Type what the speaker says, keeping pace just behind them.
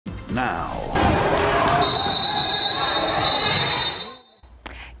now.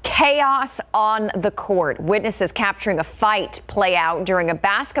 Chaos on the court. Witnesses capturing a fight play out during a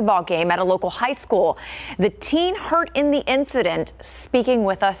basketball game at a local high school. The teen hurt in the incident speaking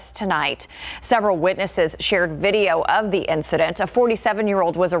with us tonight. Several witnesses shared video of the incident. A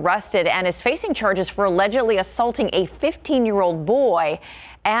 47-year-old was arrested and is facing charges for allegedly assaulting a 15-year-old boy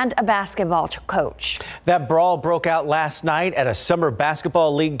and a basketball coach. That brawl broke out last night at a summer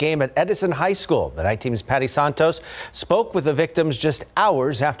basketball league game at Edison High School. The night team's Patty Santos spoke with the victims just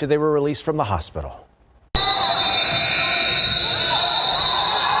hours after they were released from the hospital.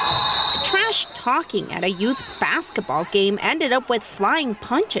 Trash talking at a youth basketball game ended up with flying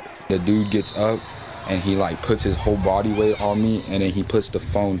punches. The dude gets up and he puts his whole body weight on me, and then he puts the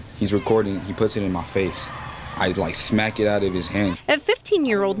phone, he's recording, he puts it in my face. I smack it out of his hand. A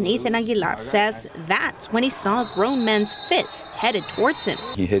 15-year-old Nathan Aguilar says that's when he saw a grown man's fist headed towards him.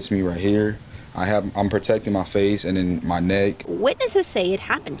 He hits me right here. I'm protecting my face and then my neck. Witnesses say it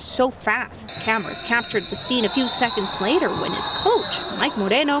happened so fast. Cameras captured the scene a few seconds later when his coach, Mike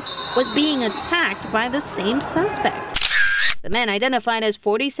Moreno, was being attacked by the same suspect. The man, identified as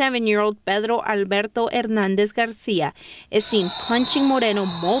 47-year-old Pedro Alberto Hernandez Garcia, is seen punching Moreno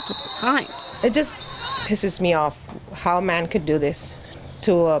multiple times. It just pisses me off how a man could do this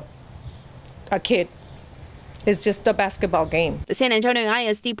to a kid. It's just a basketball game. The San Antonio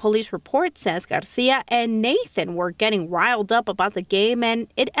ISD police report says Garcia and Nathan were getting riled up about the game and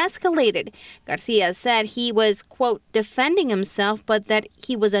it escalated. Garcia said he was, quote, defending himself, but that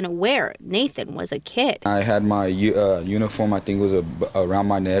he was unaware Nathan was a kid. I had my uniform, I think it was around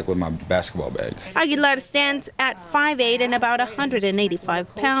my neck with my basketball bag. Aguilar stands at 5'8" and about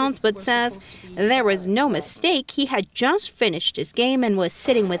 185 pounds, but says there was no mistake. He had just finished his game and was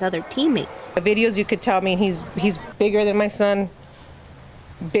sitting with other teammates. The videos, you could tell me he's bigger than my son,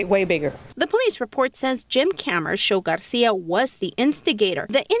 way bigger. The police report says gym cameras show Garcia was the instigator.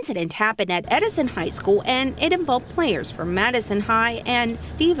 The incident happened at Edison High School and it involved players from Madison High and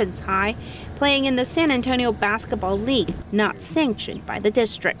Stevens High playing in the San Antonio Basketball League, not sanctioned by the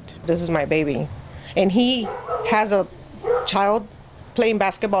district. This is my baby, and he has a child playing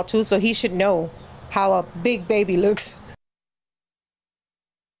basketball too, so he should know how a big baby looks.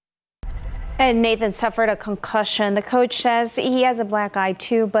 And Nathan suffered a concussion. The coach says he has a black eye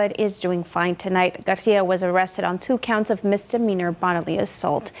too, but is doing fine tonight. Garcia was arrested on 2 counts of misdemeanor bodily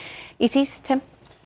assault. ET's Tim.